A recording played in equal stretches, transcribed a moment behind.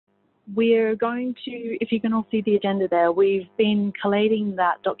we're going to, if you can all see the agenda there, we've been collating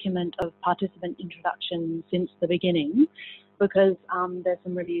that document of participant introduction since the beginning, because there's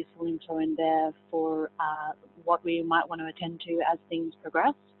some really useful info in there for what we might want to attend to as things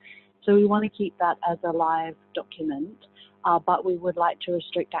progress. So we want to keep that as a live document, but we would like to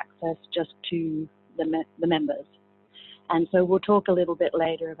restrict access just to the members. And so we'll talk a little bit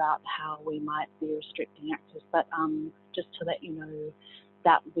later about how we might be restricting access, but just to let you know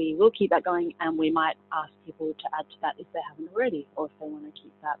that we will keep that going, and we might ask people to add to that if they haven't already, or if they want to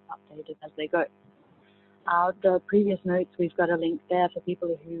keep that updated as they go. The previous notes, we've got a link there for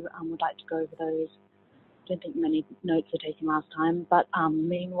people who would like to go over those. I don't think many notes were taken last time, but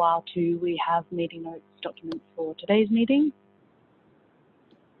meanwhile too, we have meeting notes documents for today's meeting.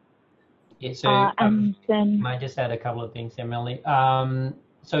 Yeah, so and then might just add a couple of things, Emily.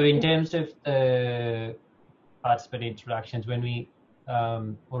 So in terms of the participant introductions, when we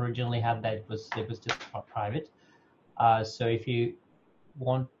originally had that, it was just private. So if you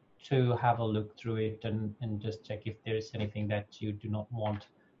want to have a look through it and just check if there is anything that you do not want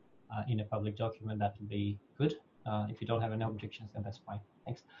in a public document, that would be good. If you don't have any objections, then that's fine.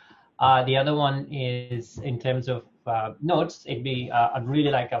 Thanks. The other one is in terms of notes. I'd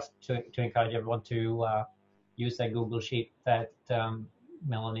really like us to encourage everyone to use that Google Sheet that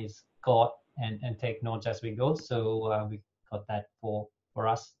Melanie's got and take notes as we go. So we got that for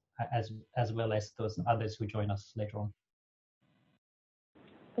us as well as those others who join us later on.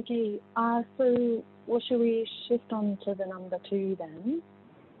 Okay, so what should we shift on to the number 2 then?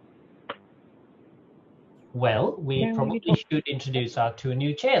 Well, we probably should introduce our 2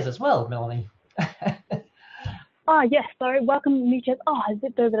 new chairs as well, Melanie. Yes, sorry, welcome new chairs. I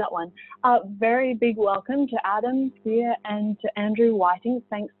zipped over that one. Very big welcome to Adam here and to Andrew Whiting.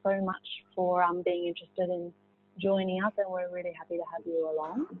 Thanks so much for being interested in joining us, and we're really happy to have you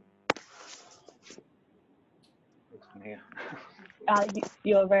along.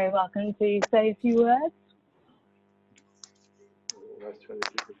 You're very welcome to say a few words.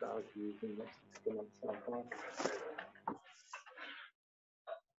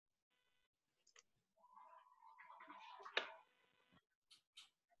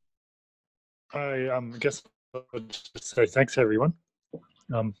 I guess I'll just say thanks, everyone.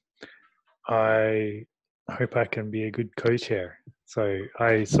 I hope I can be a good co-chair. So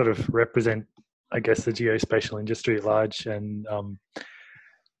I sort of represent, I guess, the geospatial industry at large and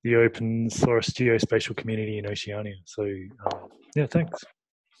the open source geospatial community in Oceania. So yeah, thanks.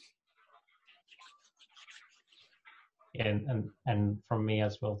 And from me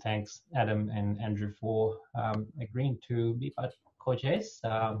as well, thanks Adam and Andrew for agreeing to be co-chairs.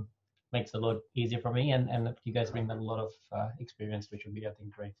 Makes it a lot easier for me, and you guys bring a lot of experience, which will be, I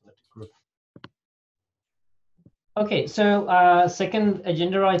think, great for the group. Okay, so second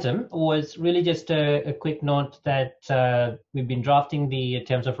agenda item was really just a quick note that we've been drafting the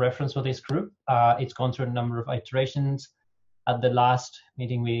terms of reference for this group. It's gone through a number of iterations. At the last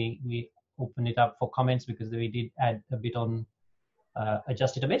meeting, we opened it up for comments because we did add a bit on,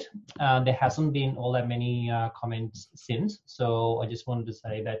 adjust it a bit. There hasn't been all that many comments since, so I just wanted to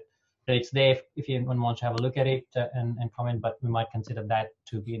say that it's there if anyone wants to have a look at it and comment, but we might consider that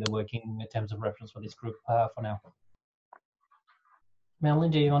to be the working terms of reference for this group for now. Melanie,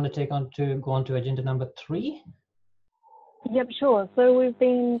 do you want to go on to agenda number 3? Yep, sure. So we've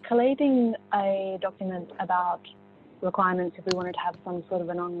been collating a document about requirements if we wanted to have some sort of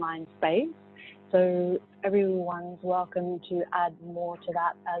an online space. So everyone's welcome to add more to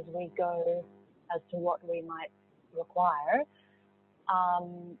that as we go as to what we might require.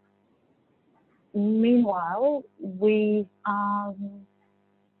 Meanwhile, we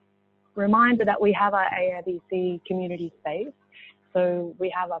reminded that we have our AIBC community space. So we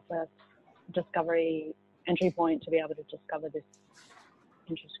have our first discovery entry point to be able to discover this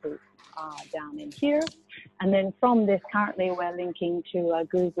interest group down in here. And then from this, currently we're linking to a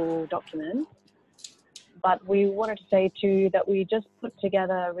Google document. But we wanted to say too that we just put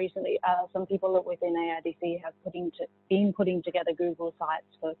together recently, some people within AIDC have been putting together Google sites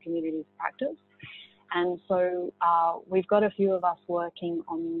for communities of practice. And so we've got a few of us working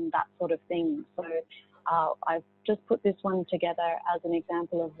on that sort of thing. So I've just put this one together as an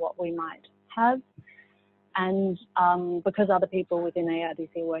example of what we might have. And because other people within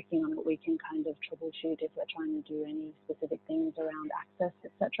AIDC are working on it, we can kind of troubleshoot if we're trying to do any specific things around access,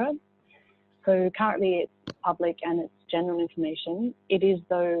 etc. So currently it's public and it's general information. It is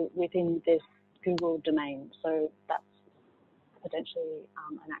though within this Google domain. So that's potentially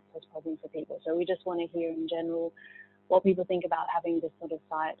an access problem for people. So we just want to hear in general what people think about having this sort of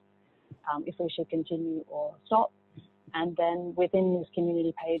site, if we should continue or stop. And then within this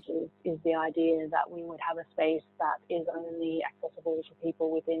community page is the idea that we would have a space that is only accessible to people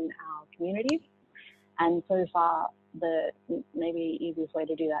within our communities. And so far, the maybe easiest way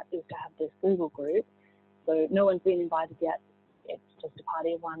to do that is to have this Google group. So no one's been invited yet. It's just a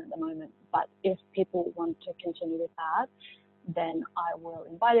party of one at the moment. But if people want to continue with that, then I will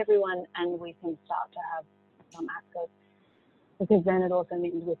invite everyone and we can start to have some access. Because then it also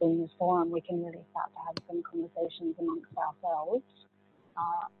means within this forum, we can really start to have some conversations amongst ourselves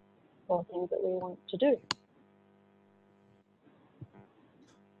for things that we want to do.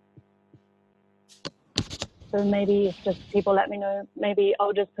 So maybe if just people let me know, maybe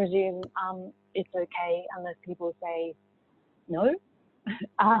I'll just presume it's okay unless people say no,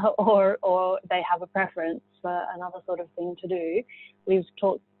 or they have a preference for another sort of thing to do. We've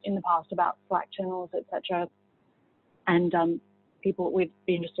talked in the past about Slack channels, etc. And we'd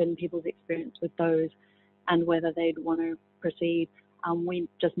be interested in people's experience with those and whether they'd want to proceed. We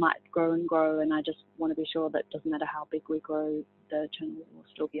just might grow and grow, and I just want to be sure that it doesn't matter how big we grow, the channel will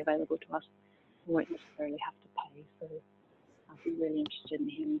still be available to us. We won't necessarily have to pay, so I'd be really interested in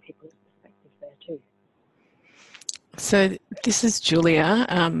hearing people's perspectives there too. So this is Julia.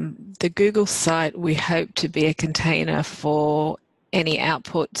 The Google site, we hope to be a container for any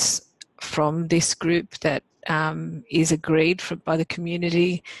outputs from this group that is agreed by the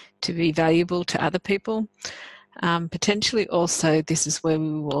community to be valuable to other people. Potentially also, this is where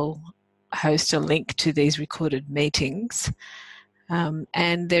we will host a link to these recorded meetings.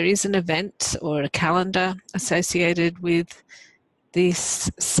 And there is an event or a calendar associated with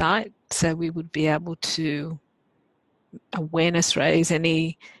this site, so we would be able to awareness raise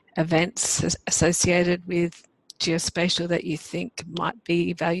any events associated with geospatial that you think might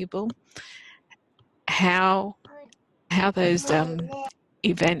be valuable. How those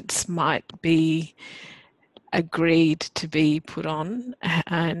events might be agreed to be put on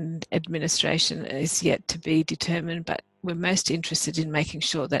and administration is yet to be determined, but we're most interested in making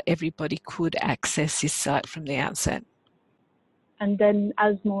sure that everybody could access this site from the outset. And then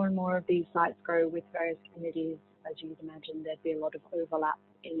as more and more of these sites grow with various communities, as you'd imagine, there'd be a lot of overlap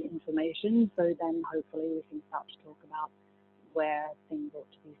in information. So then hopefully we can start to talk about where things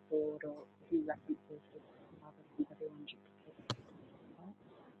ought to be stored or who references rather than everyone duplicates.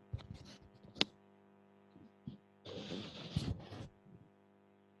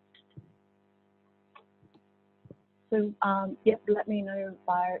 So, yep, let me know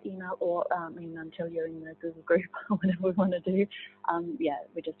via email or, until you're in the Google group or whatever we want to do. Yeah,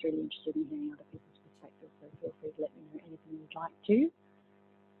 we're just really interested in hearing other people's perspectives, so feel free to let me know anything you'd like to.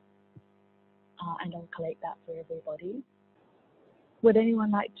 And I'll collect that for everybody. Would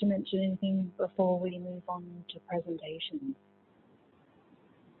anyone like to mention anything before we move on to presentations?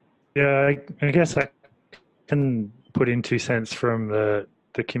 Yeah, I guess I can put in 2 cents from the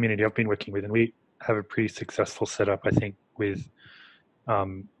community I've been working with, and we have a pretty successful setup, I think, with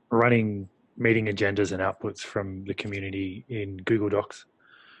running meeting agendas and outputs from the community in Google Docs.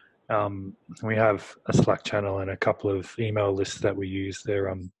 We have a Slack channel and a couple of email lists that we use.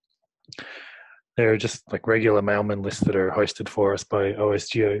 They're just like regular mailman lists that are hosted for us by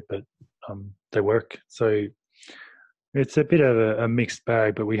OSGeo, but they work. So it's a bit of a mixed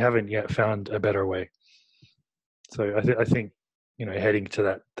bag, but we haven't yet found a better way. So I think, you know, heading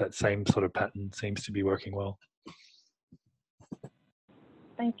to that same sort of pattern seems to be working well.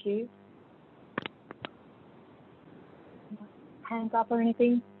 Thank you. Hands up or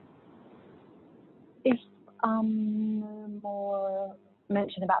anything? If no more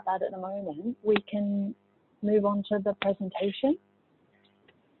mention about that at the moment, we can move on to the presentation.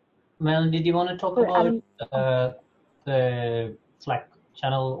 Mel, did you want to talk about the Slack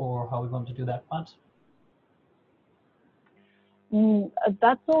channel or how we want to do that part?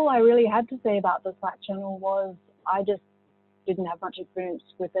 That's all I really had to say about the Slack channel. Was I just didn't have much experience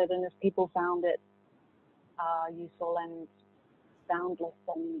with it, and if people found it useful and soundless,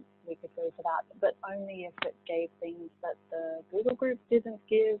 then we could go for that, but only if it gave things that the Google group didn't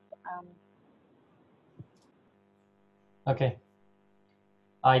give. Okay.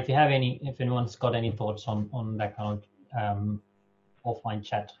 If anyone's got any thoughts on that kind of offline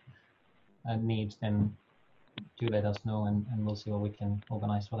chat needs, then do let us know, and we'll see what we can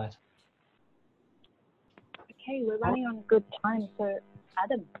organize for that. Okay, we're running on good time, so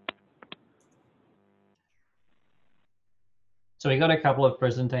Adam. So we got a couple of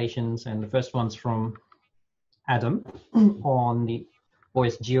presentations, and the first one's from Adam on the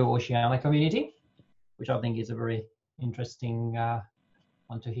Geospatial Community, which I think is a very interesting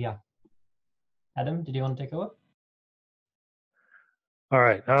one to hear. Adam, did you want to take over? All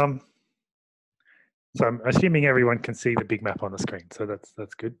right. So I'm assuming everyone can see the big map on the screen, so that's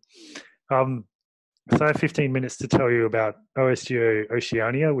good. So I have 15 minutes to tell you about OSGeo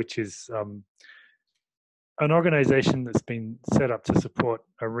Oceania, which is an organisation that's been set up to support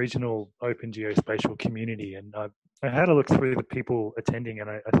a regional open geospatial community. And I had a look through the people attending, and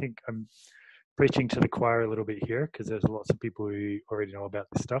I think I'm preaching to the choir a little bit here because there's lots of people who already know about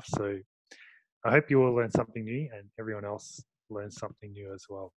this stuff. So I hope you all learn something new and everyone else learns something new as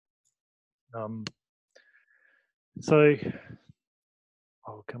well. So,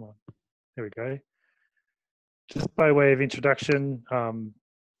 oh, come on. There we go. Just by way of introduction,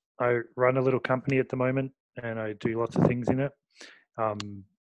 I run a little company at the moment and I do lots of things in it.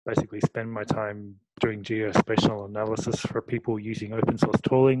 Basically spend my time doing geospatial analysis for people using open source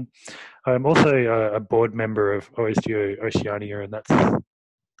tooling. I'm also a board member of OSGeo Oceania, and that's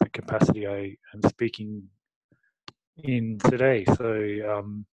the capacity I am speaking in today.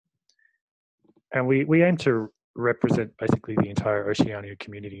 So, and we aim to represent basically the entire Oceania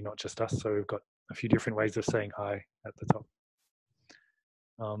community, not just us. So we've got a few different ways of saying hi at the top.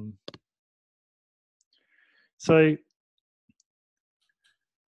 So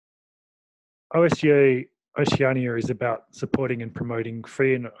OSGeo Oceania is about supporting and promoting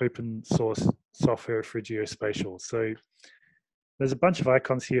free and open source software for geospatial. So there's a bunch of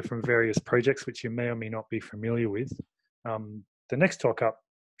icons here from various projects which you may or may not be familiar with. The next talk up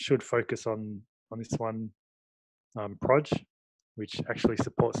should focus on this one, Proj, which actually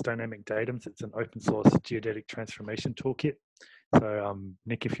supports dynamic datums. It's an open source geodetic transformation toolkit. So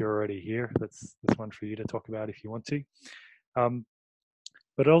Nick, if you're already here, that's one for you to talk about if you want to.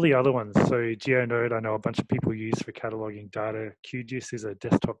 But all the other ones, so GeoNode, I know a bunch of people use for cataloging data. QGIS is a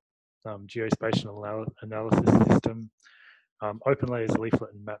desktop geospatial analysis system. OpenLayer's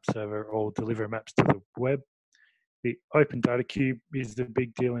leaflet and map server all deliver maps to the web. The Open Data Cube is the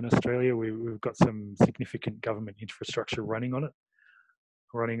big deal in Australia. We've got some significant government infrastructure running on it,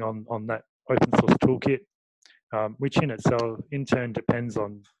 running on that open source toolkit, which in turn depends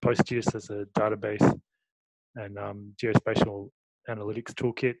on PostGIS as a database and Geospatial Analytics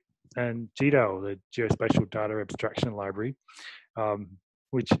Toolkit, and GDAL, the Geospatial Data Abstraction Library,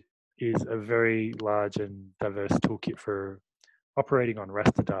 which is a very large and diverse toolkit for operating on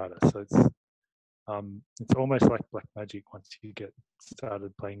raster data. So it's almost like black magic once you get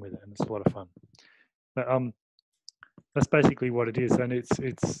started playing with it, and it's a lot of fun. But that's basically what it is, and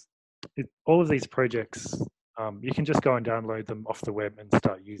it's all of these projects. You can just go and download them off the web and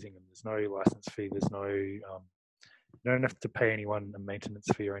start using them. There's no license fee. There's no you don't have to pay anyone a maintenance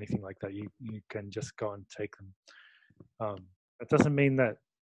fee or anything like that. You can just go and take them. It doesn't mean that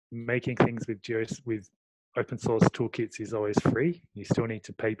making things with open source toolkits is always free. You still need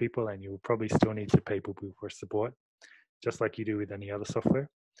to pay people, and you'll probably still need to pay people for support, just like you do with any other software.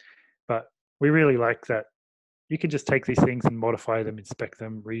 But we really like that you can just take these things and modify them, inspect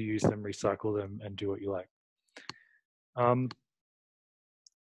them, reuse them, recycle them, and do what you like.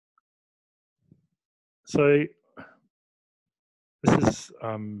 So this is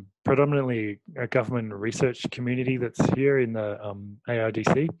predominantly a government research community that's here in the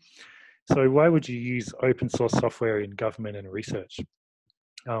ARDC. So why would you use open source software in government and research?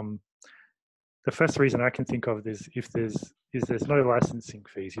 The first reason I can think of is there's no licensing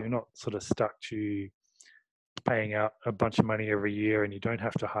fees. You're not sort of stuck to paying out a bunch of money every year, and you don't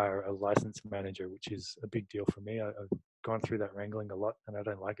have to hire a license manager, which is a big deal for me. I've gone through that wrangling a lot, and I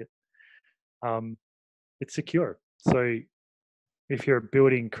don't like it. It's secure. So if you're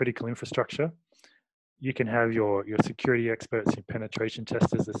building critical infrastructure, you can have your security experts and penetration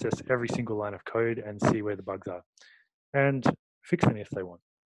testers assess every single line of code and see where the bugs are and fix them if they want.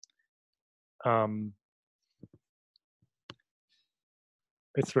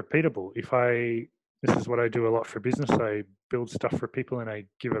 It's repeatable. This is what I do a lot for business. I build stuff for people and I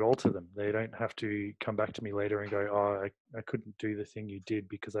give it all to them. They don't have to come back to me later and go, oh, I couldn't do the thing you did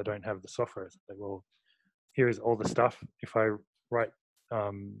because I don't have the software. It's like, well, here is all the stuff. If I write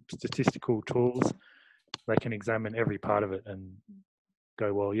statistical tools, they can examine every part of it and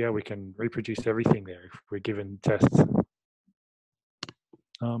go, well, yeah, we can reproduce everything there if we're given tests.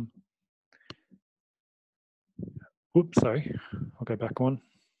 Oops, sorry, I'll go back one.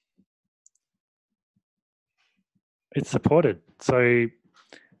 It's supported. So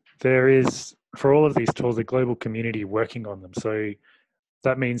there is, for all of these tools, a global community working on them. So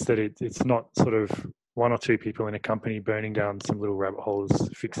that means that it's not sort of one or two people in a company burning down some little rabbit holes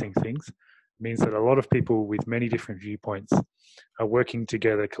fixing things. It means that a lot of people with many different viewpoints are working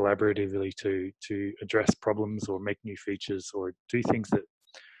together collaboratively to address problems or make new features or do things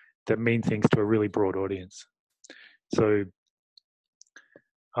that mean things to a really broad audience. So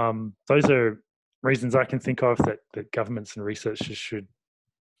those are reasons I can think of that governments and researchers should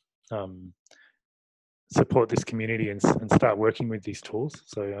support this community and start working with these tools.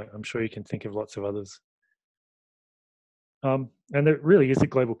 So I'm sure you can think of lots of others. And there really is a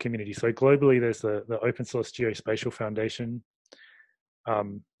global community. So globally, there's the Open Source Geospatial Foundation,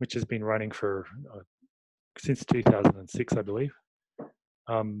 which has been running for since 2006, I believe,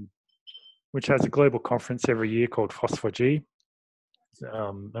 which has a global conference every year called FOSS4G.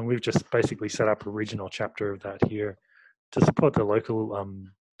 And we've just basically set up a regional chapter of that here to support the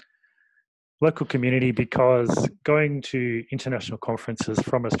local community, because going to international conferences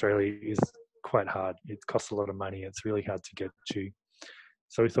from Australia is quite hard. It costs a lot of money. It's really hard to get to.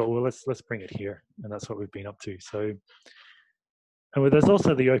 So we thought, well, let's bring it here, and that's what we've been up to. So, and there's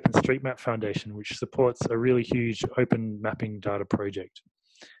also the OpenStreetMap Foundation, which supports a really huge open mapping data project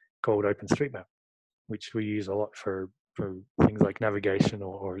called OpenStreetMap, which we use a lot for things like navigation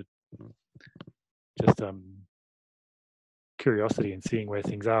or just curiosity and seeing where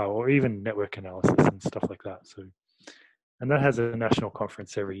things are, or even network analysis and stuff like that. So, and that has a national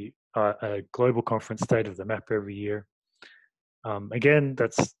conference a global conference, State of the Map, every year. Again,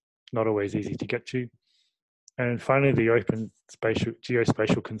 that's not always easy to get to. And finally, the Open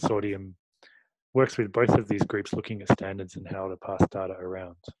Geospatial Consortium works with both of these groups, looking at standards and how to pass data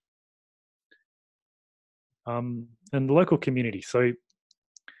around. And the local community. So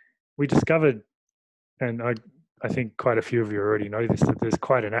we discovered, and I think quite a few of you already know this, that there's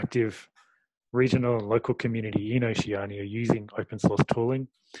quite an active regional and local community in Oceania using open source tooling.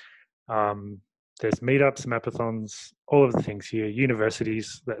 There's meetups, mapathons, all of the things here,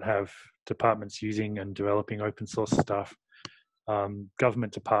 universities that have departments using and developing open source stuff,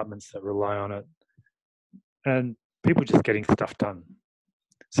 government departments that rely on it, and people just getting stuff done.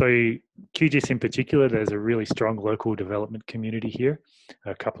 So QGIS in particular, there's a really strong local development community here.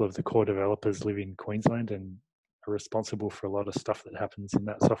 A couple of the core developers live in Queensland and are responsible for a lot of stuff that happens in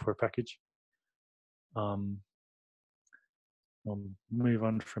that software package. I'll move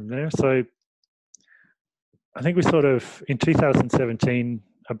on from there. So I think we sort of, in 2017,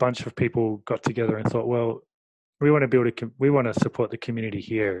 a bunch of people got together and thought, well, we want to support the community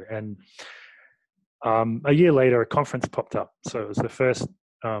here. And a year later, a conference popped up. So it was the first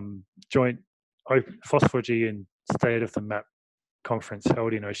joint FOSS4G and State of the Map conference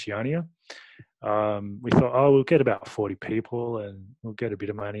held in Oceania. We thought, oh, we'll get about 40 people and we'll get a bit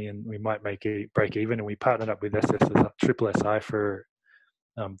of money and we might break even. And we partnered up with SSSI for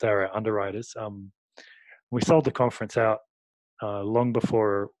they're our underwriters. We sold the conference out long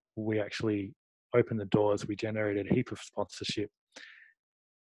before we actually opened the doors. We generated a heap of sponsorship.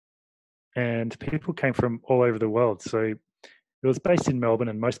 And people came from all over the world. So it was based in Melbourne,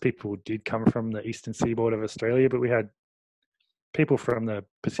 and most people did come from the eastern seaboard of Australia, but we had people from the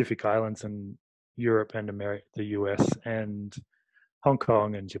Pacific Islands and Europe and America, the US and Hong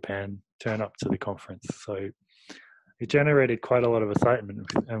Kong and Japan turn up to the conference. So it generated quite a lot of excitement,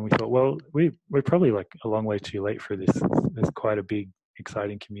 and we thought, well, we're probably like a long way too late for this. There's quite a big,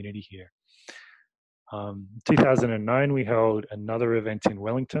 exciting community here. 2009, we held another event in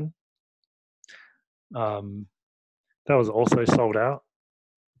Wellington. That was also sold out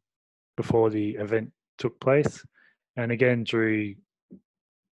before the event took place, and again drew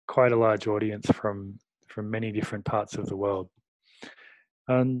quite a large audience from many different parts of the world.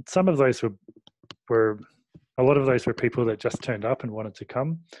 And some of those were a lot of those were people that just turned up and wanted to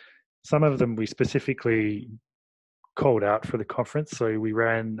come. Some of them we specifically called out for the conference. So we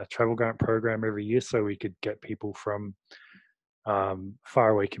ran a travel grant program every year so we could get people from far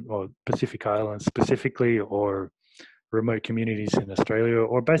away, or Pacific Islands specifically, or remote communities in Australia,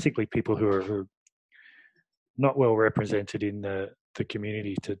 or basically people who are not well represented in the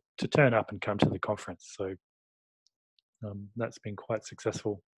community to turn up and come to the conference. So that's been quite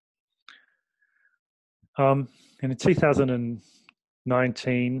successful. And in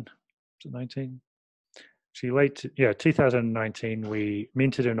 2019, 2019, we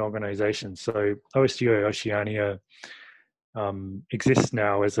minted an organization. So OSGeo Oceania exists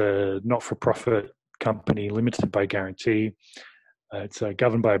now as a not-for-profit company limited by guarantee. It's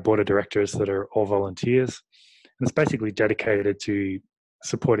governed by a board of directors that are all volunteers. And it's basically dedicated to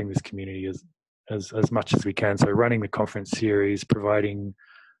supporting this community as much as we can. So running the conference series, providing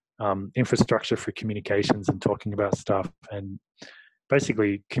infrastructure for communications and talking about stuff, and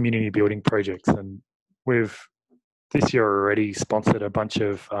basically community building projects. And we've this year already sponsored a bunch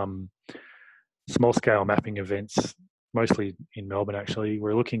of small scale mapping events, mostly in Melbourne actually.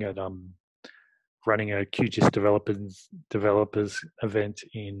 We're looking at running a QGIS developers event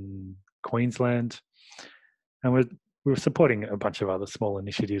in Queensland, and we're supporting a bunch of other small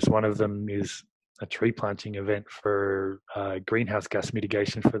initiatives. One of them is a tree planting event for greenhouse gas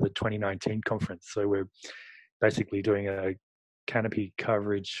mitigation for the 2019 conference. So we're basically doing a canopy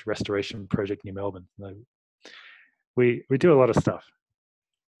coverage restoration project near Melbourne. We do a lot of stuff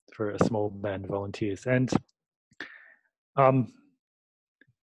for a small band of volunteers. And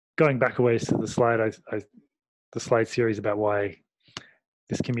going back a ways to the slide, the slide series about why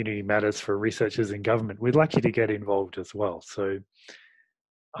this community matters for researchers in government, we'd like you to get involved as well. So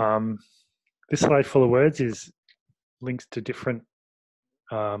this slide full of words is links to different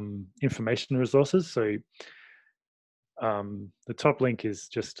information resources. So the top link is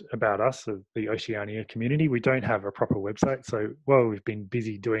just about us, of the Oceania community. We don't have a proper website. So while we've been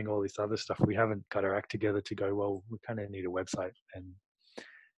busy doing all this other stuff, we haven't got our act together to go, well, we kind of need a website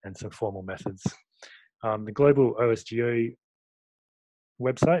and some formal methods. The global OSGeo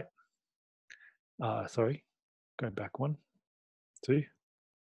website, sorry, going back 1, 2.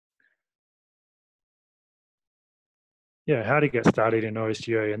 Yeah, how to get started in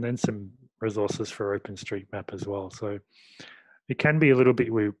OSGeo, and then some resources for OpenStreetMap as well. So it can be a little bit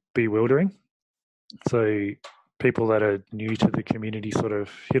bewildering. So people that are new to the community sort of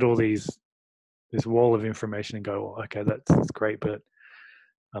hit all this wall of information and go, well, okay, that's great, but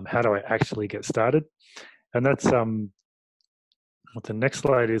how do I actually get started? And that's what the next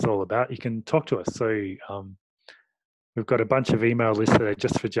slide is all about. You can talk to us. So we've got a bunch of email lists that are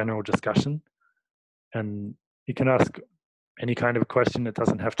just for general discussion, and you can ask any kind of question. It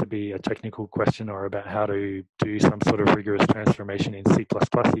doesn't have to be a technical question or about how to do some sort of rigorous transformation in C++.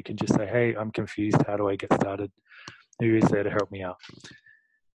 You can just say, hey, I'm confused. How do I get started? Who is there to help me out?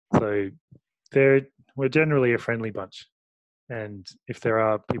 So we're generally a friendly bunch. And if there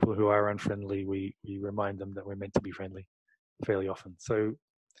are people who are unfriendly, we remind them that we're meant to be friendly fairly often. So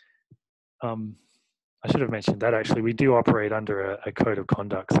I should have mentioned that actually. We do operate under a code of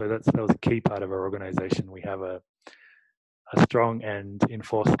conduct. So that was a key part of our organization. We have a strong and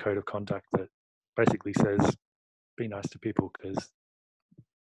enforced code of conduct that basically says, be nice to people, because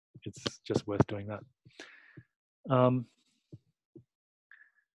it's just worth doing that.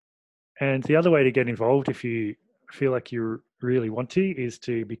 And the other way to get involved, if you feel like you really want to, is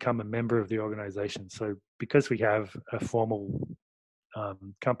to become a member of the organization. So because we have a formal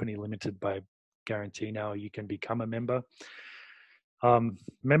company limited by guarantee now, you can become a member.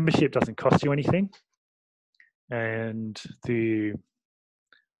 Membership doesn't cost you anything. And the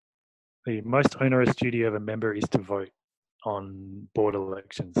most onerous duty of a member is to vote on board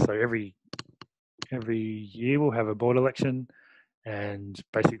elections. So every year we'll have a board election, and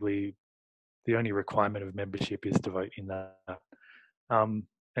basically the only requirement of membership is to vote in that. And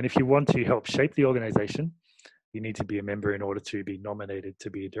if you want to help shape the organization, you need to be a member in order to be nominated to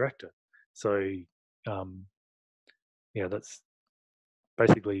be a director. So yeah, that's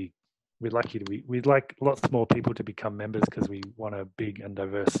basically, we'd like lots more people to become members, because we want a big and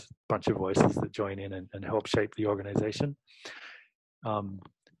diverse bunch of voices that join in and help shape the organization. And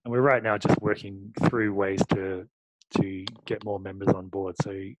we're right now just working through ways to get more members on board.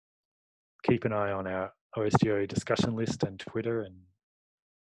 So keep an eye on our OSGeo discussion list and Twitter, and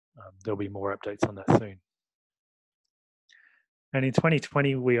there'll be more updates on that soon. And in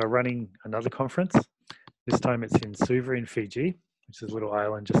 2020, we are running another conference. This time it's in Suva in Fiji, which is a little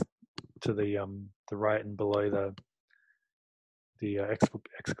island just to the right and below the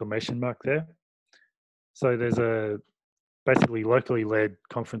exclamation mark there. So there's a basically locally led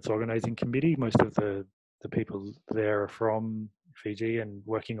conference organizing committee. Most of the people there are from Fiji and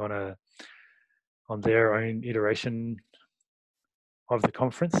working on their own iteration of the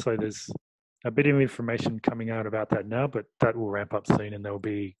conference. So there's a bit of information coming out about that now, but that will ramp up soon, and there will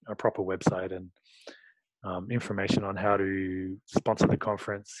be a proper website and information on how to sponsor the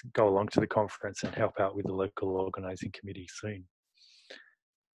conference, go along to the conference, and help out with the local organizing committee soon.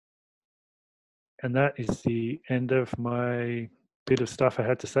 And that is the end of my bit of stuff I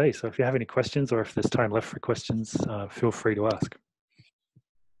had to say. So if you have any questions, or if there's time left for questions, feel free to ask.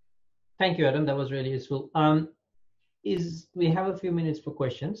 Thank you, Adam. That was really useful. We have a few minutes for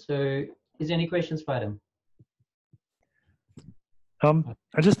questions. So is there any questions for Adam?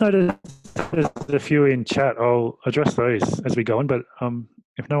 I just noticed there's a few in chat. I'll address those as we go on, but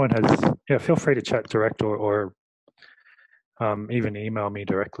if no one has, yeah, feel free to chat direct or even email me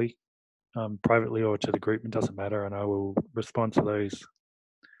directly, privately or to the group. It doesn't matter, and I will respond to those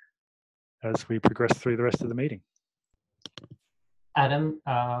as we progress through the rest of the meeting. Adam,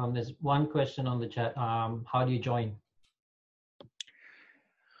 there's one question on the chat. How do you join?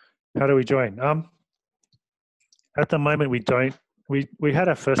 How do we join? At the moment, we don't we had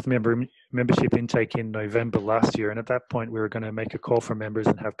our first membership intake in November last year, and at that point we were going to make a call for members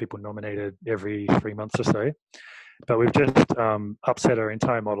and have people nominated every 3 months or so. But we've just upset our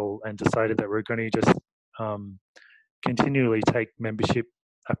entire model and decided that we're going to just continually take membership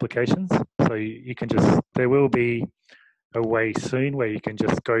applications. So you can just, there will be a way soon where you can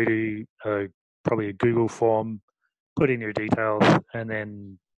just go to probably a Google form, put in your details, and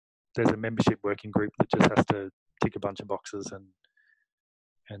then there's a membership working group that just has to tick a bunch of boxes,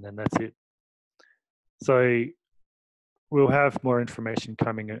 and then that's it. So we'll have more information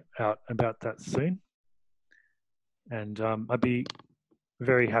coming out about that soon. And I'd be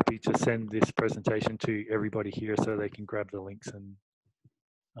very happy to send this presentation to everybody here so they can grab the links and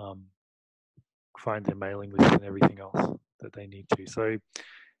find their mailing list and everything else that they need to. So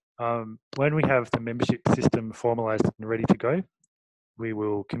when we have the membership system formalized and ready to go, we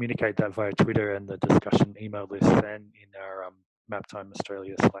will communicate that via Twitter and the discussion email list and in our Maptime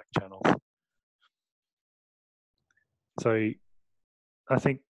Australia Slack channels. So I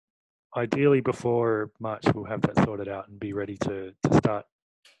think ideally before March, we'll have that sorted out and be ready to start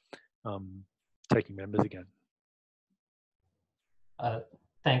taking members again.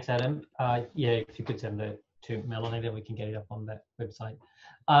 Thanks, Adam. Yeah, if you could send it to Melanie, then we can get it up on that website.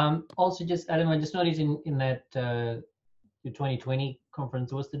 Also, just Adam, I just noticed in that the 2020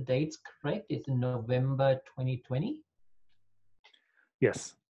 conference, was the dates correct? It's in November 2020?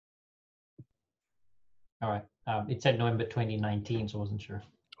 Yes. All right. It said November 2019, so I wasn't sure.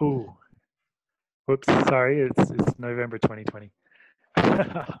 Oh, whoops, sorry, it's November 2020.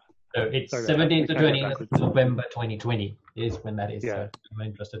 So it's 17th to 20th November 2020 is when that is. Yeah. So I'm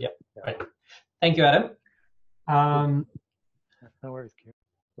interested. Yep. Yeah. Right. Thank you, Adam. No worries, Kieran.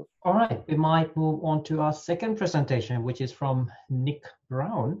 All right, we might move on to our second presentation, which is from Nick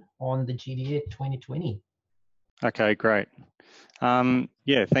Brown on the GDA 2020. Okay, great.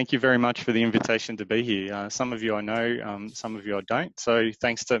 Yeah, thank you very much for the invitation to be here. Some of you I know, some of you I don't. So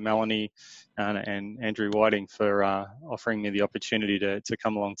thanks to Melanie and Andrew Whiting for offering me the opportunity to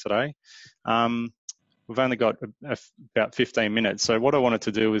come along today. We've only got about 15 minutes. So what I wanted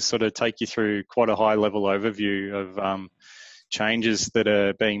to do is sort of take you through quite a high level overview of changes that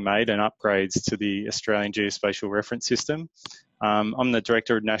are being made and upgrades to the Australian Geospatial Reference System. I'm the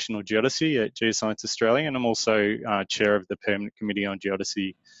Director of National Geodesy at Geoscience Australia, and I'm also Chair of the Permanent Committee on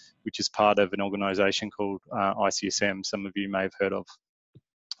Geodesy, which is part of an organisation called ICSM, some of you may have heard of.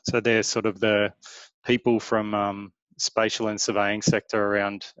 So they're sort of the people from spatial and surveying sector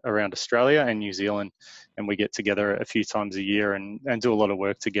around Australia and New Zealand, and we get together a few times a year and do a lot of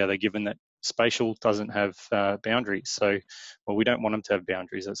work together, given that spatial doesn't have boundaries. So, well, we don't want them to have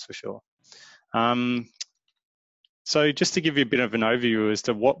boundaries, that's for sure. So just to give you a bit of an overview as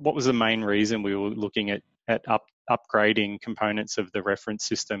to what was the main reason we were looking at upgrading components of the reference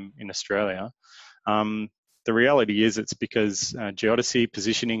system in Australia. The reality is it's because geodesy,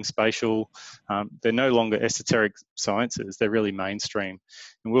 positioning, spatial, they're no longer esoteric sciences, they're really mainstream.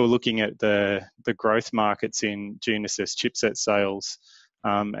 And we were looking at the growth markets in GNSS chipset sales,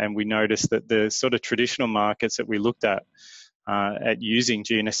 and we noticed that the sort of traditional markets that we looked at using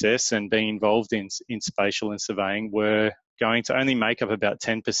GNSS and being involved in spatial and surveying were going to only make up about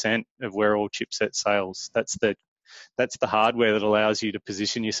 10% of where all chipset sales. That's the hardware that allows you to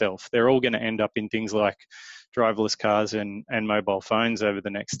position yourself. They're all going to end up in things like driverless cars and mobile phones over the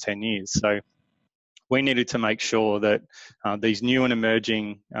next 10 years. So we needed to make sure that these new and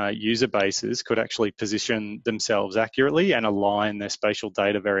emerging user bases could actually position themselves accurately and align their spatial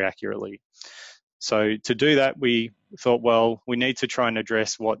data very accurately. So to do that, we thought, well, we need to try and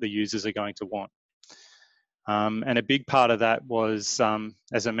address what the users are going to want. And a big part of that was,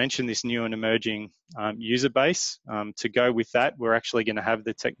 as I mentioned, this new and emerging user base. To go with that, we're actually going to have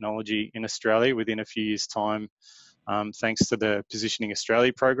the technology in Australia within a few years' time, thanks to the Positioning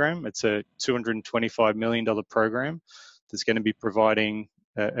Australia program. It's a $225 million program that's going to be providing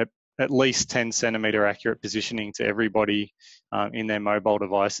at least 10 centimetre accurate positioning to everybody in their mobile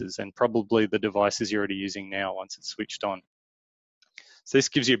devices, and probably the devices you're already using now once it's switched on. So this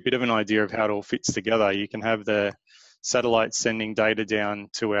gives you a bit of an idea of how it all fits together. You can have the satellites sending data down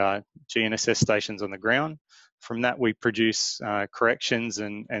to our GNSS stations on the ground. From that, we produce corrections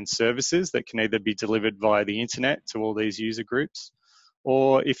and services that can either be delivered via the internet to all these user groups,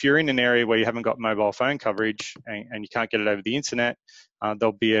 or if you're in an area where you haven't got mobile phone coverage and you can't get it over the internet,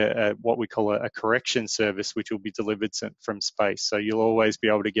 there'll be what we call a correction service, which will be delivered from space. So you'll always be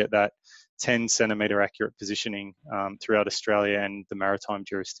able to get that 10 centimetre accurate positioning throughout Australia and the maritime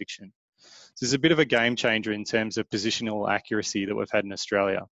jurisdiction. So this is a bit of a game changer in terms of positional accuracy that we've had in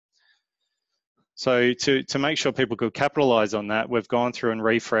Australia. So to make sure people could capitalise on that, we've gone through and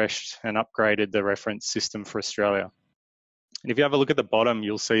refreshed and upgraded the reference system for Australia. And if you have a look at the bottom,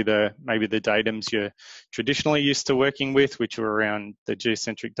 you'll see maybe the datums you're traditionally used to working with, which were around the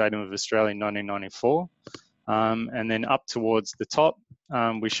geocentric datum of Australia in 1994. And then up towards the top,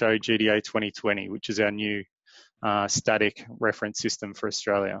 we show GDA 2020, which is our new static reference system for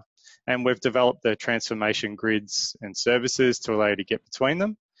Australia. And we've developed the transformation grids and services to allow you to get between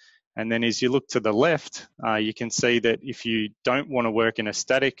them. And then as you look to the left, you can see that if you don't want to work in a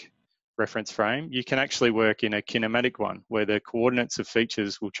static reference frame, you can actually work in a kinematic one where the coordinates of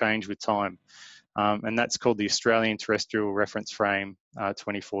features will change with time. And that's called the Australian Terrestrial Reference Frame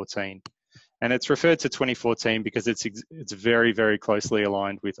 2014. And it's referred to 2014 because it's very, very closely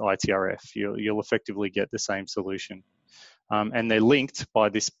aligned with ITRF. You'll effectively get the same solution. And they're linked by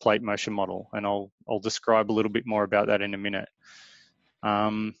this plate motion model. And I'll describe a little bit more about that in a minute.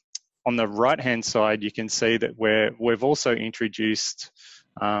 On the right-hand side, you can see that we've also introduced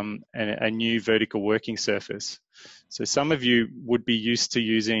a new vertical working surface. So some of you would be used to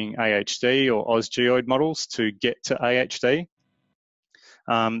using AHD or AusGeoid models to get to AHD.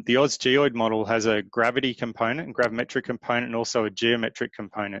 The AusGeoid model has a gravity component, gravimetric component, and also a geometric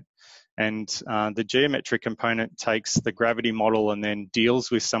component. And the geometric component takes the gravity model and then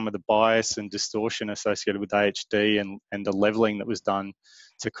deals with some of the bias and distortion associated with AHD and the leveling that was done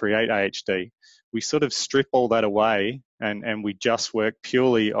to create AHD. We sort of strip all that away and we just work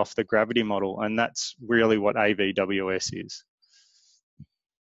purely off the gravity model, and that's really what AVWS is.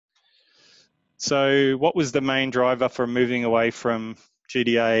 So what was the main driver for moving away from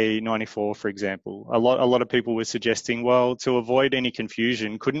GDA 94, for example? A lot of people were suggesting, well, to avoid any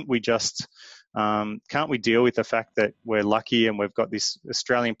confusion, couldn't we just, can't we deal with the fact that we're lucky and we've got this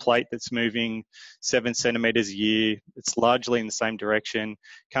Australian plate that's moving 7 centimetres a year, it's largely in the same direction,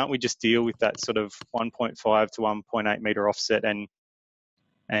 can't we just deal with that sort of 1.5 to 1.8 metre offset and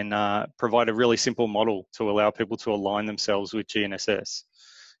provide a really simple model to allow people to align themselves with GNSS?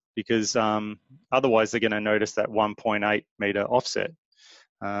 Because otherwise they're going to notice that 1.8 metre offset.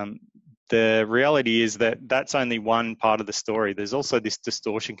 The reality is that that's only one part of the story. There's also this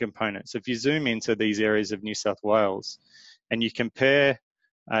distortion component. So if you zoom into these areas of New South Wales and you compare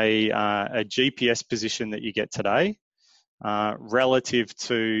a GPS position that you get today relative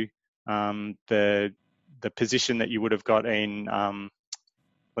to the position that you would have got in,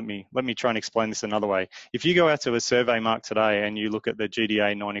 let me try and explain this another way. If you go out to a survey mark today and you look at the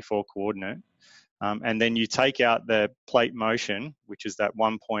GDA 94 coordinate, and then you take out the plate motion, which is that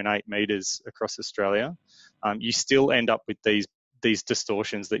 1.8 metres across Australia, you still end up with these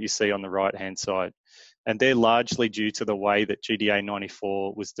distortions that you see on the right-hand side. And they're largely due to the way that GDA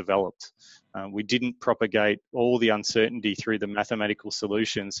 94 was developed. We didn't propagate all the uncertainty through the mathematical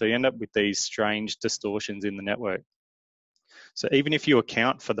solution, so you end up with these strange distortions in the network. So even if you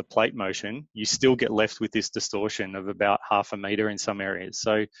account for the plate motion, you still get left with this distortion of about 0.5 metre in some areas.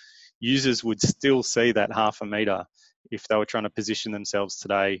 So users would still see that 0.5 metre if they were trying to position themselves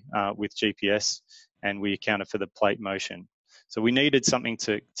today with GPS and we accounted for the plate motion. So we needed something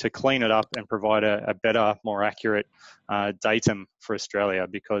to clean it up and provide a better, more accurate datum for Australia,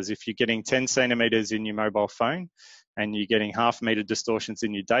 because if you're getting 10 centimetres in your mobile phone and you're getting 0.5 metre distortions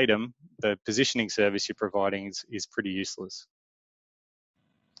in your datum, the positioning service you're providing is pretty useless.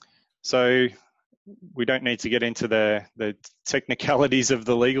 So we don't need to get into the technicalities of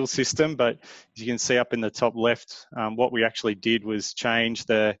the legal system, but as you can see up in the top left, what we actually did was change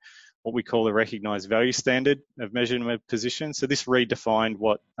what we call the recognised value standard of measurement of position. So this redefined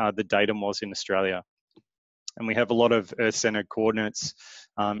what the datum was in Australia. And we have a lot of Earth-centred coordinates.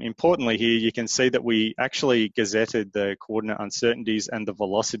 Importantly here, you can see that we actually gazetted the coordinate uncertainties and the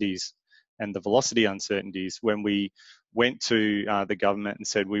velocities and the velocity uncertainties when we went to the government and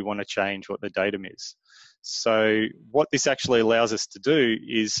said we want to change what the datum is. So what this actually allows us to do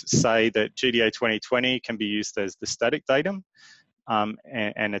is say that GDA 2020 can be used as the static datum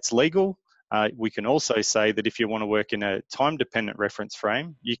and it's legal. We can also say that if you want to work in a time-dependent reference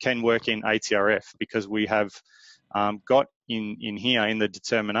frame, you can work in ATRF, because we have got in here in the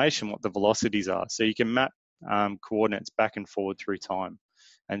determination what the velocities are. So you can map coordinates back and forward through time.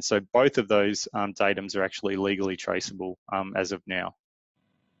 And so both of those datums are actually legally traceable as of now.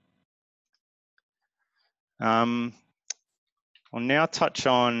 I'll now touch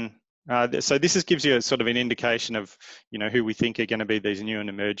on, so this gives you a sort of an indication of, who we think are going to be these new and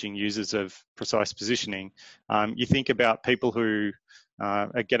emerging users of precise positioning. You think about people who are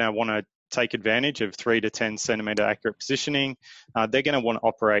going to want to take advantage of 3 to 10 centimetre accurate positioning, they're going to want to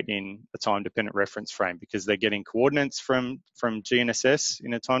operate in a time-dependent reference frame because they're getting coordinates from GNSS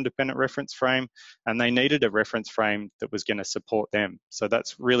in a time-dependent reference frame, and they needed a reference frame that was going to support them. So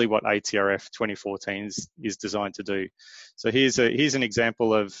that's really what ATRF 2014 is designed to do. So here's an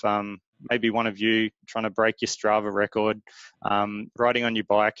example of maybe one of you trying to break your Strava record, riding on your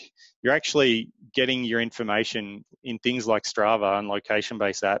bike. You're actually getting your information in things like Strava and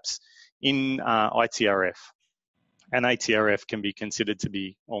location-based apps in ITRF, and ATRF can be considered to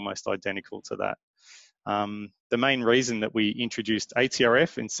be almost identical to that. The main reason that we introduced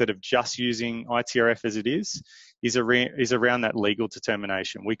ATRF instead of just using ITRF as it is around that legal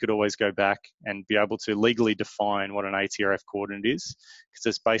determination. We could always go back and be able to legally define what an ATRF coordinate is, because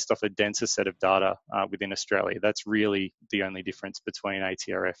it's based off a denser set of data within Australia. That's really the only difference between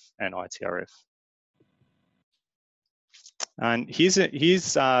ATRF and ITRF. And here's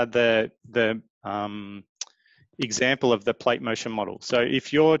the example of the plate motion model. So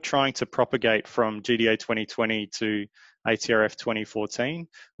if you're trying to propagate from GDA 2020 to ATRF 2014,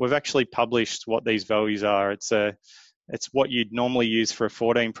 we've actually published what these values are. It's what you'd normally use for a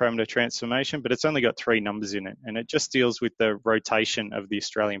 14 parameter transformation, but it's only got 3 numbers in it, and it just deals with the rotation of the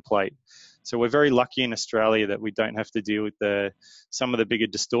Australian plate. So we're very lucky in Australia that we don't have to deal with some of the bigger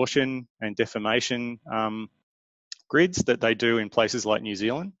distortion and deformation grids that they do in places like New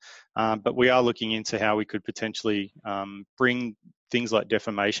Zealand, but we are looking into how we could potentially bring things like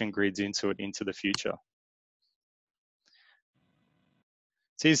deformation grids into the future.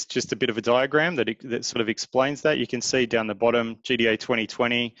 So here's just a bit of a diagram that sort of explains that. You can see down the bottom GDA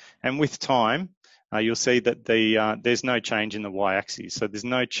 2020, and with time you'll see that there's no change in the y-axis, so there's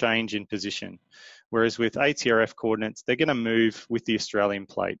no change in position. Whereas with ATRF coordinates, they're going to move with the Australian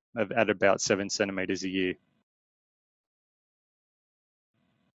plate at about 7 centimetres a year.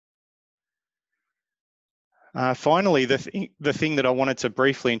 Finally, the thing that I wanted to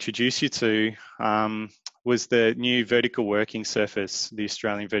briefly introduce you to was the new vertical working surface, the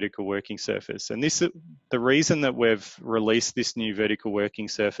Australian vertical working surface. And the reason that we've released this new vertical working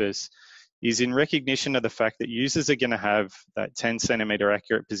surface is in recognition of the fact that users are going to have that 10 centimetre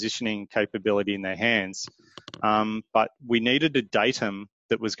accurate positioning capability in their hands. But we needed a datum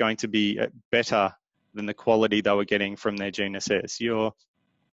that was going to be better than the quality they were getting from their GNSS.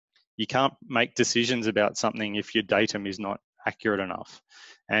 You can't make decisions about something if your datum is not accurate enough.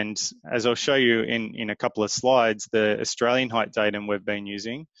 And as I'll show you in a couple of slides, the Australian height datum we've been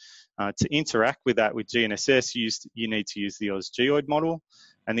using, to interact with that with GNSS, you need to use the AusGeoid model.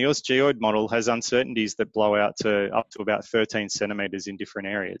 And the AusGeoid model has uncertainties that blow out to up to about 13 centimetres in different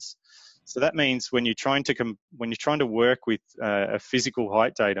areas. So that means when you're trying to work with a physical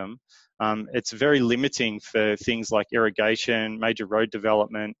height datum, it's very limiting for things like irrigation, major road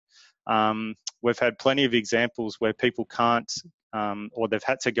development. We've had plenty of examples where people can't, or they've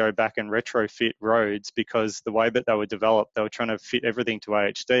had to go back and retrofit roads because the way that they were developed, they were trying to fit everything to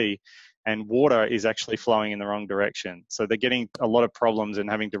AHD, and water is actually flowing in the wrong direction. So they're getting a lot of problems and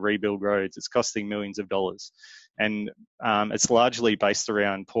having to rebuild roads. It's costing millions of dollars. And it's largely based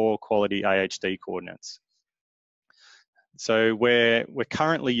around poor quality AHD coordinates. So we're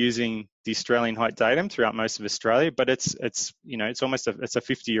currently using the Australian height datum throughout most of Australia, but it's almost a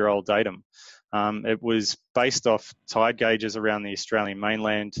 50-year-old datum. It was based off tide gauges around the Australian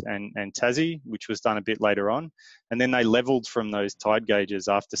mainland and Tassie, which was done a bit later on, and then they levelled from those tide gauges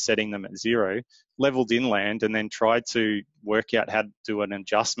after setting them at 0, levelled inland, and then tried to work out how to do an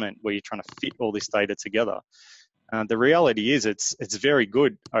adjustment where you're trying to fit all this data together. The reality is it's very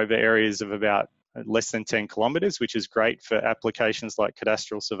good over areas of about less than 10 kilometres, which is great for applications like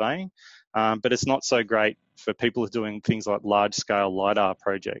cadastral surveying, but it's not so great for people who are doing things like large-scale LiDAR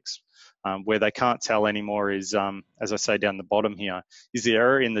projects, where they can't tell anymore is, as I say down the bottom here, is the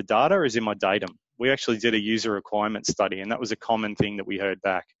error in the data or is in my datum? We actually did a user requirement study, and that was a common thing that we heard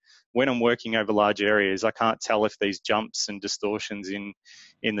back. When I'm working over large areas, I can't tell if these jumps and distortions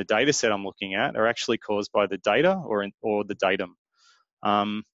in the data set I'm looking at are actually caused by the data or the datum.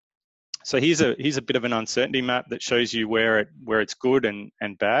 So here's a bit of an uncertainty map that shows you where it's good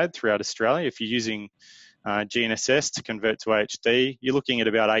and bad throughout Australia. If you're using GNSS to convert to HD, you're looking at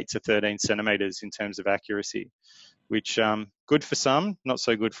about 8 to 13 centimetres in terms of accuracy, which good for some, not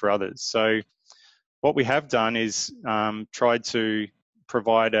so good for others. So what we have done is tried to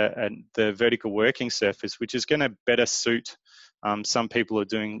provide the vertical working surface, which is going to better suit some people who are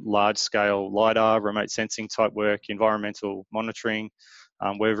doing large-scale LiDAR, remote sensing type work, environmental monitoring.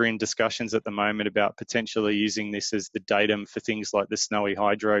 We're in discussions at the moment about potentially using this as the datum for things like the Snowy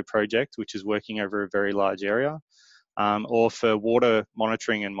Hydro project, which is working over a very large area. or for water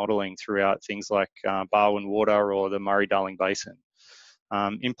monitoring and modelling throughout things like Barwon Water or the Murray-Darling Basin.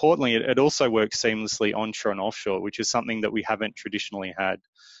 Importantly, it also works seamlessly onshore and offshore, which is something that we haven't traditionally had.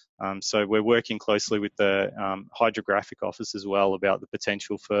 So we're working closely with the Hydrographic Office as well about the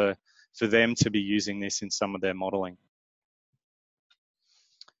potential for them to be using this in some of their modelling.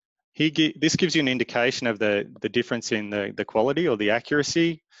 This gives you an indication of the difference in the quality or the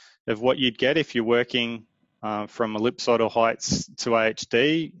accuracy of what you'd get if you're working from ellipsoidal heights to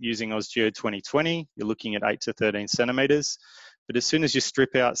AHD using AusGeo 2020. You're looking at 8 to 13 centimetres. But as soon as you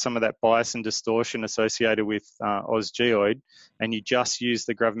strip out some of that bias and distortion associated with AusGeoid and you just use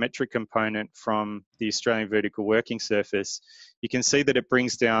the gravimetric component from the Australian Vertical Working Surface, you can see that it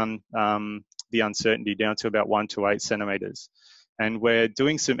brings down the uncertainty down to about 1 to 8 centimetres. And we're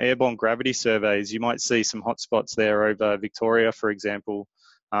doing some airborne gravity surveys. You might see some hotspots there over Victoria, for example.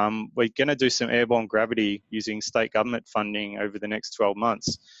 We're going to do some airborne gravity using state government funding over the next 12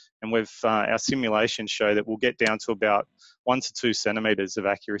 months. And our simulations show that we'll get down to about 1 to 2 centimetres of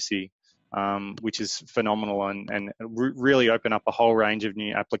accuracy, which is phenomenal and really open up a whole range of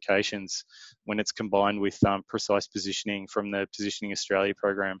new applications when it's combined with precise positioning from the Positioning Australia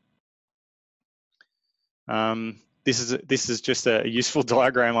program. This is just a useful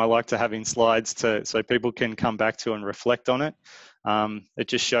diagram I like to have in slides so people can come back to and reflect on it. It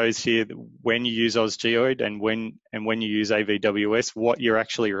just shows here that when you use AusGeoid and when you use AVWS, what you're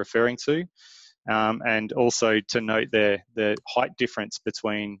actually referring to, and also to note the height difference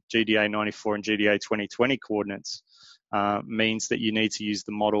between GDA 94 and GDA 2020 coordinates means that you need to use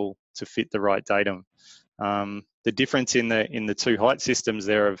the model to fit the right datum. The difference in the two height systems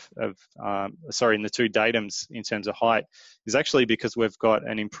there in the two datums in terms of height is actually because we've got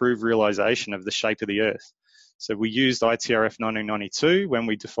an improved realization of the shape of the Earth. So we used ITRF 1992 when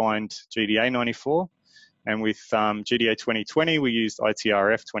we defined GDA 94, and with GDA 2020 we used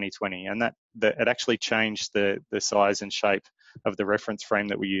ITRF 2020, and that it actually changed the size and shape of the reference frame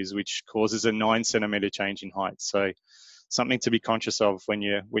that we use, which causes a 9 centimetre change in height. So something to be conscious of when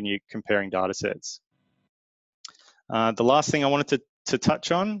you're comparing data sets. The last thing I wanted to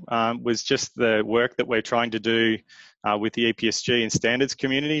touch on was just the work that we're trying to do with the EPSG and standards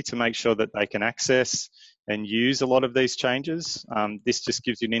community to make sure that they can access and use a lot of these changes. This just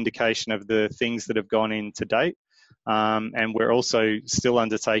gives you an indication of the things that have gone in to date. And we're also still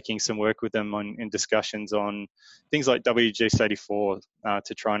undertaking some work with them in discussions on things like WGS84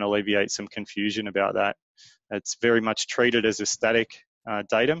 to try and alleviate some confusion about that. It's very much treated as a static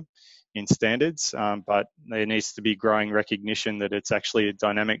datum in standards, but there needs to be growing recognition that it's actually a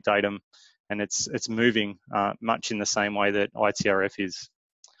dynamic datum and it's moving much in the same way that ITRF is.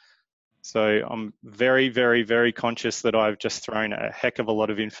 So I'm very, very, very conscious that I've just thrown a heck of a lot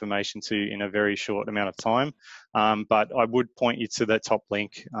of information to you in a very short amount of time, but I would point you to that top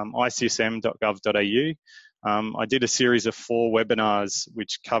link, icsm.gov.au. I did a series of 4 webinars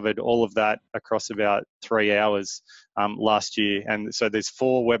which covered all of that across about 3 hours last year. And so there's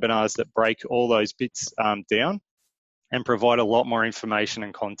 4 webinars that break all those bits down and provide a lot more information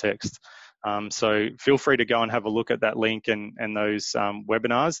and context. So feel free to go and have a look at that link and those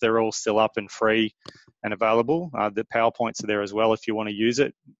webinars. They're all still up and free and available. The PowerPoints are there as well if you want to use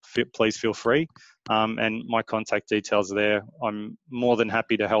it. Please feel free. And my contact details are there. I'm more than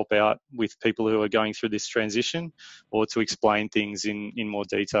happy to help out with people who are going through this transition or to explain things in more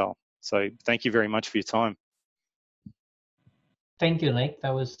detail. So thank you very much for your time. Thank you, Nick.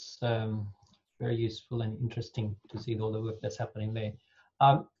 That was very useful and interesting to see all the work that's happening there.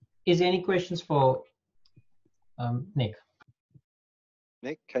 Is there any questions for Nick?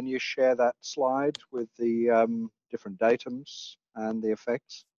 Nick, can you share that slide with the different datums and the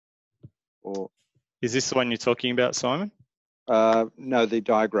effects? Or is this the one you're talking about, Simon? No, the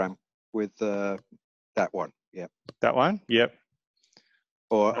diagram with that one. Yeah. That one? Yep.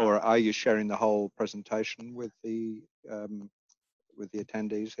 Or are you sharing the whole presentation with the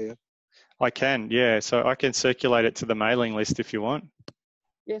attendees here? I can, yeah. So I can circulate it to the mailing list if you want.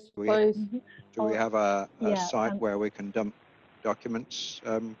 Yes, please. Do we have a site where we can dump documents,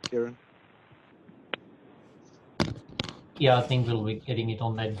 Kieran? Yeah, I think we'll be getting it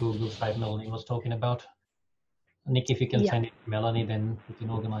on that Google site Melanie was talking about. Nick, if you can send it to Melanie, then we can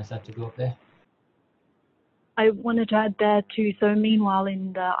organize that to go up there. I wanted to add there too, so meanwhile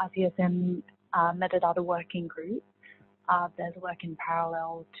in the IPSM metadata working group, there's work in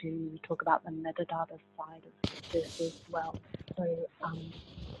parallel to talk about the metadata side of this as well. So,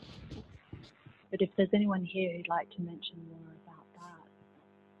 but if there's anyone here who'd like to mention more about that,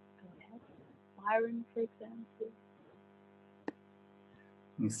 go ahead. Byron, for example.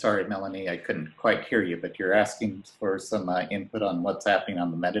 I'm sorry, Melanie, I couldn't quite hear you, but you're asking for some input on what's happening on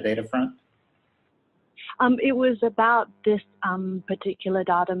the metadata front? It was about this particular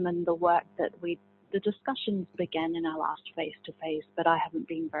datum and the work that the discussions began in our last face-to-face, but I haven't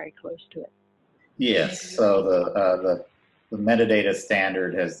been very close to it. Yes, so the metadata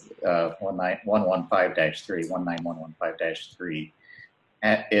standard has 19115-3, 19115-3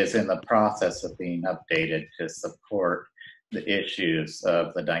 is in the process of being updated to support the issues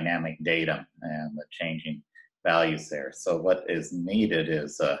of the dynamic datum and the changing values there. So what is needed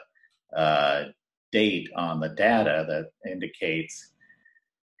is a date on the data that indicates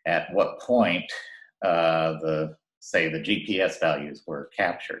at what point say the GPS values were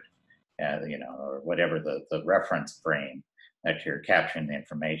captured, you know, or whatever the reference frame that you're capturing the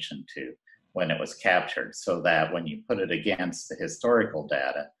information to when it was captured, so that when you put it against the historical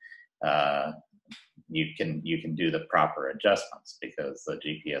data, you can do the proper adjustments, because the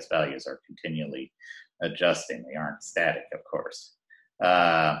GPS values are continually adjusting. They aren't static, of course,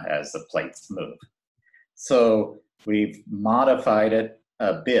 as the plates move. So we've modified it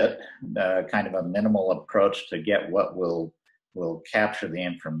a bit, kind of a minimal approach to get what will capture the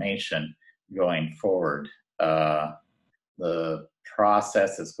information going forward. The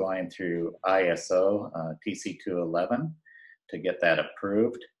process is going through ISO TC211 to get that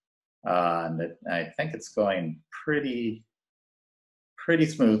approved. And I think it's going pretty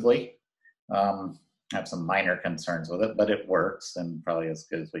smoothly. I have some minor concerns with it, but it works, and probably as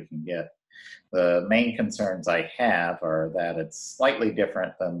good as we can get. The main concerns I have are that it's slightly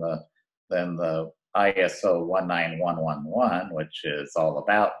different than the ISO 19111, which is all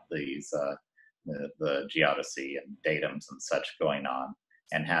about these the geodesy and datums and such going on,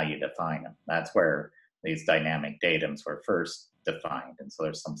 and how you define them. That's where these dynamic datums were first defined, and so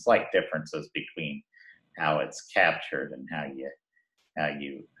there's some slight differences between how it's captured and how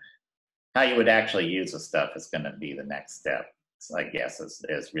you would actually use the stuff is going to be the next step. So I guess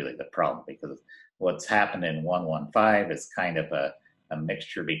is really the problem, because what's happened in 115 is kind of a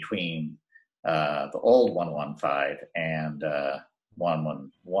mixture between the old 115 and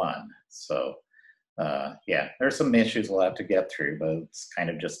 111. So yeah, there's some issues we'll have to get through, but it's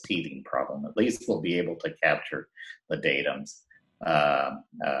kind of just teething problem. At least we'll be able to capture the datums,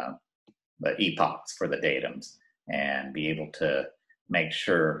 the epochs for the datums, and be able to make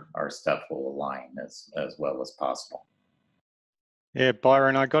sure our stuff will align as well as possible. Yeah,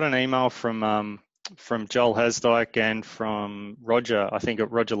 Byron, I got an email from Joel Hasdyke and from Roger, I think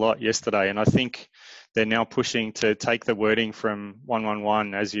at Roger Lott yesterday, and I think they're now pushing to take the wording from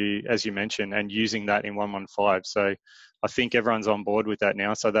 111 as you mentioned, and using that in 115. So I think everyone's on board with that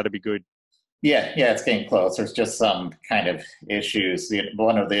now, so that'll be good. Yeah, it's getting close. There's just some kind of issues.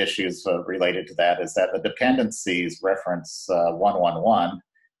 One of the issues related to that is that the dependencies reference 111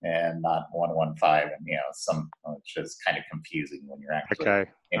 and not 115, and which is kind of confusing when you're actually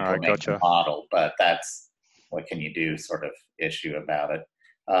implementing the model. But that's what can you do sort of issue about it.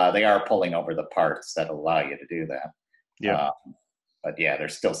 They are pulling over the parts that allow you to do that. Yeah. But yeah,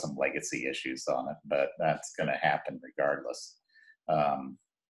 there's still some legacy issues on it, but that's going to happen regardless.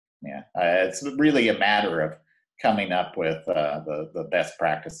 It's really a matter of coming up with the best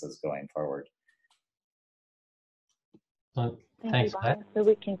practices going forward. Thanks, Byron. So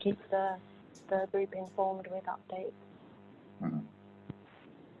we can keep the group informed with updates. Mm-hmm.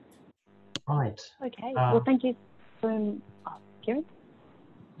 Right. Okay. Well, thank you so much. Kieran?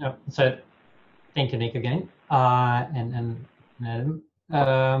 No, so thank you, Nick, again. And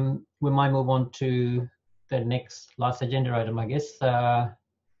Adam. We might move on to the next last agenda item, I guess,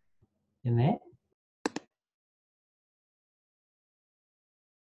 in there.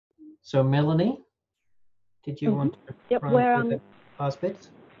 So Melanie, did you want to run through the last bits?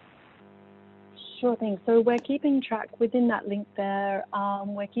 Sure thing. So we're keeping track within that link there.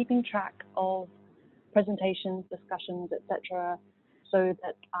 We're keeping track of presentations, discussions, etc. So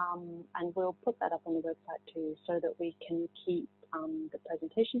that, and we'll put that up on the website too, so that we can keep the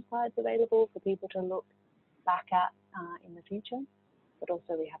presentation slides available for people to look back at in the future. But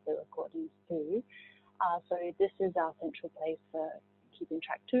also we have the recordings too. So this is our central place for keeping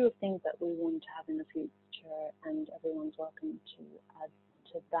track too of things that we want to have in the future, and everyone's welcome to add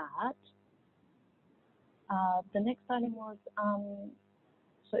to that. The next item was,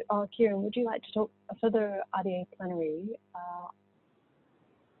 Kieran, would you like to talk for the RDA plenary,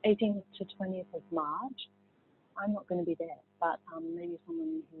 18th to 20th of March? I'm not going to be there, but maybe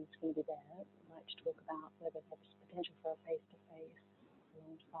someone who's going to be there would like to talk about whether there's potential for a face-to-face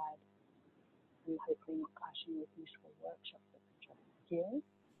alongside, and hopefully not clashing with useful workshops, etc. Kieran?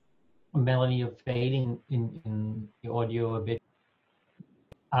 Melanie, you're fading in the audio a bit.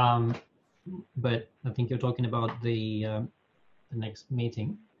 but I think you're talking about the next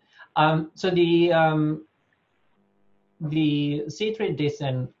meeting. So the C3DIS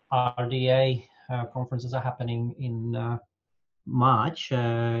and RDA conferences are happening in March,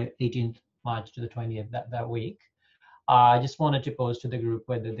 18th March to the 20th that week. I just wanted to pose to the group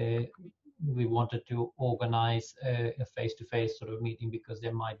whether we wanted to organize a face-to-face sort of meeting, because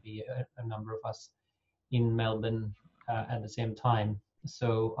there might be a number of us in Melbourne at the same time.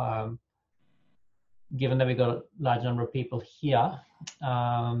 So given that we got a large number of people here,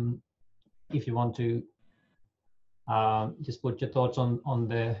 if you want to just put your thoughts on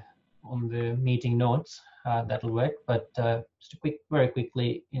the meeting notes, that'll work. But just very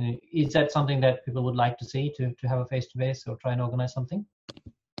quickly, is that something that people would like to see, to have a face-to-face, or try and organize something?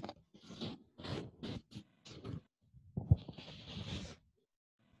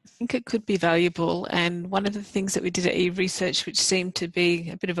 I think it could be valuable, and one of the things that we did at eResearch, which seemed to be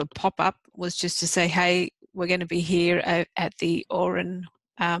a bit of a pop-up, was just to say, hey, we're going to be here at the Oran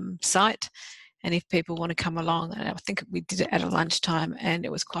site, and if people want to come along, and I think we did it at a lunchtime, and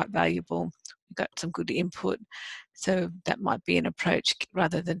it was quite valuable. We got some good input, so that might be an approach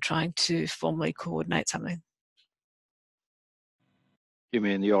rather than trying to formally coordinate something. You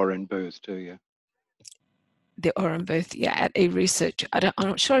mean the Oran booth, do you? The Oran booth, yeah, at eResearch. I'm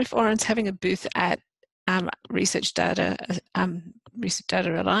not sure if Oran's having a booth at Research Data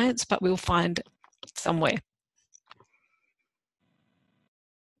Alliance, but we'll find somewhere.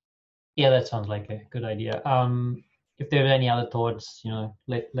 Yeah, that sounds like a good idea. If there are any other thoughts,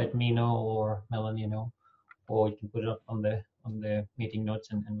 let me know, or Melanie know, or you can put it up on the meeting notes,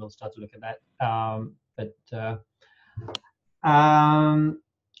 and we'll start to look at that.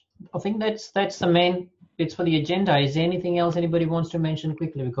 I think that's the main bits for the agenda. Is there anything else anybody wants to mention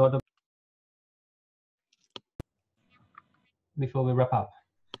quickly before we wrap up?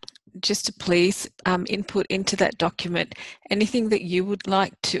 Just to please input into that document anything that you would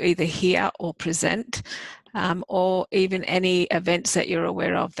like to either hear or present, or even any events that you're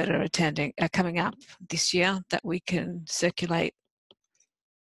aware of that are coming up this year that we can circulate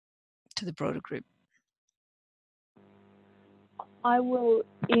to the broader group. I will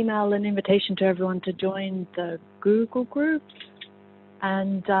email an invitation to everyone to join the Google group,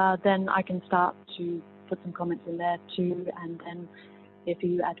 and then I can start to put some comments in there too, and then if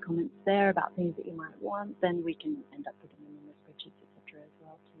you add comments there about things that you might want, then we can end up putting them in the spreadsheets, etc. as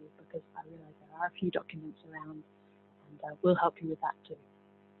well too, because I realize there are a few documents around, and we'll help you with that too.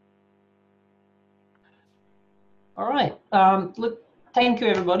 All right. Look, thank you,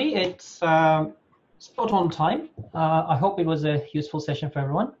 everybody. It's spot on time. I hope it was a useful session for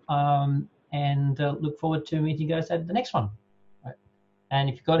everyone, and look forward to meeting you guys at the next one. Right. And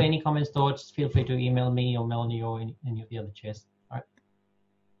if you've got any comments, thoughts, feel free to email me or Melanie or any of the other chairs. All right.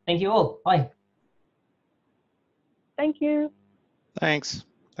 Thank you all. Bye. Thank you. Thanks.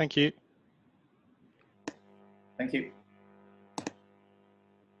 Thank you. Thank you.